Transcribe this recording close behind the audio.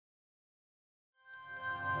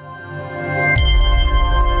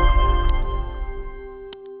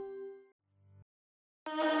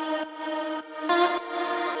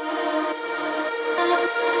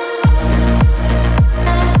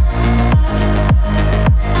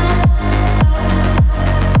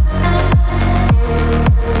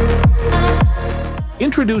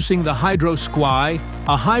Introducing the HydroSKY,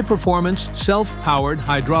 a high-performance, self-powered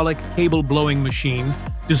hydraulic cable-blowing machine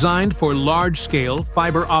designed for large-scale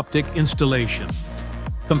fiber optic installation.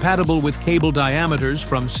 Compatible with cable diameters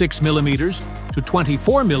from 6 mm to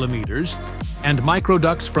 24 mm and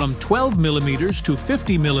microducts from 12 mm to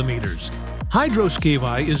 50 mm,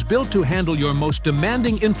 HydroSKY is built to handle your most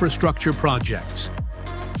demanding infrastructure projects.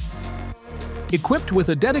 Equipped with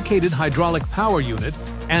a dedicated hydraulic power unit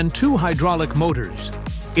and 2 hydraulic motors,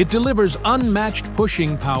 it delivers unmatched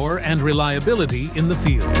pushing power and reliability in the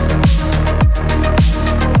field.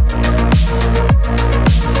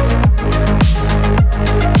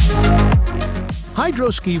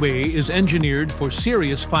 HydroSKY is engineered for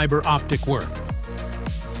serious fiber optic work.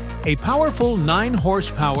 A powerful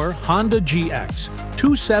 9-horsepower Honda GX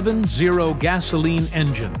 270 gasoline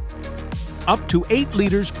engine. Up to 8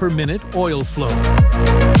 liters per minute oil flow.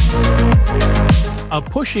 A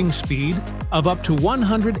pushing speed of up to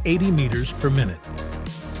 180 meters per minute.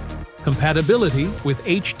 Compatibility with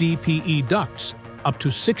HDPE ducts up to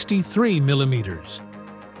 63 millimeters.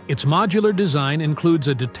 Its modular design includes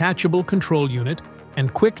a detachable control unit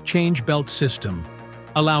and quick change belt system,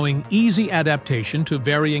 allowing easy adaptation to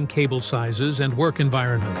varying cable sizes and work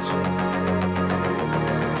environments.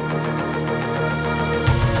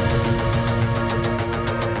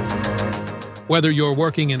 Whether you're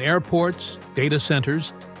working in airports, data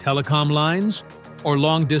centers, telecom lines, or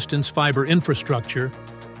long-distance fiber infrastructure,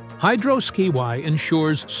 HydroSKY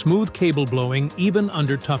ensures smooth cable blowing even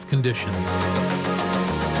under tough conditions.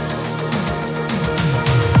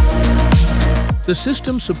 The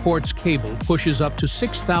system supports cable pushes up to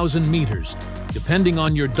 6,000 meters, depending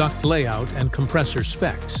on your duct layout and compressor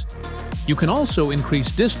specs. You can also increase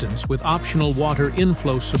distance with optional water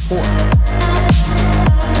inflow support.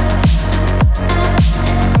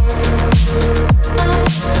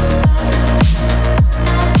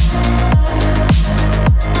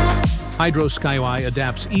 HydroSKY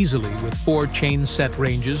adapts easily with 4 chain set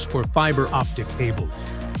ranges for fiber optic cables: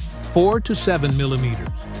 4 to 7 millimeters,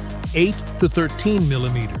 8 to 13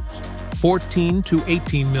 millimeters, 14 to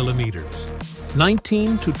 18 millimeters,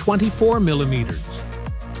 19 to 24 millimeters.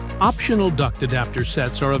 Optional duct adapter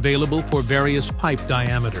sets are available for various pipe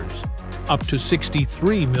diameters, up to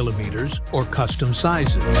 63 millimeters or custom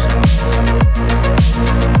sizes.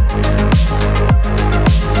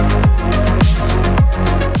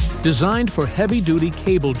 Designed for heavy-duty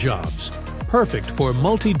cable jobs, perfect for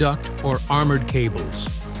multi-duct or armored cables.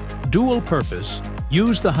 Dual purpose,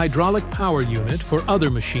 use the hydraulic power unit for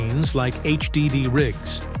other machines like HDD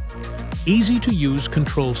rigs. Easy-to-use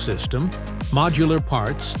control system, modular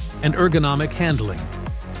parts, and ergonomic handling.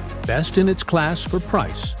 Best in its class for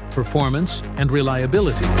price, performance, and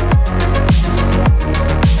reliability.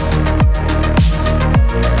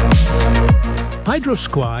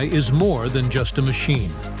 HydroSKY is more than just a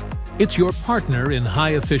machine. It's your partner in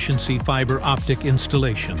high-efficiency fiber optic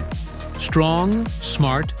installation. Strong,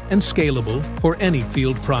 smart, and scalable for any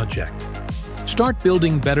field project. Start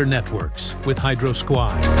building better networks with HydroSKY.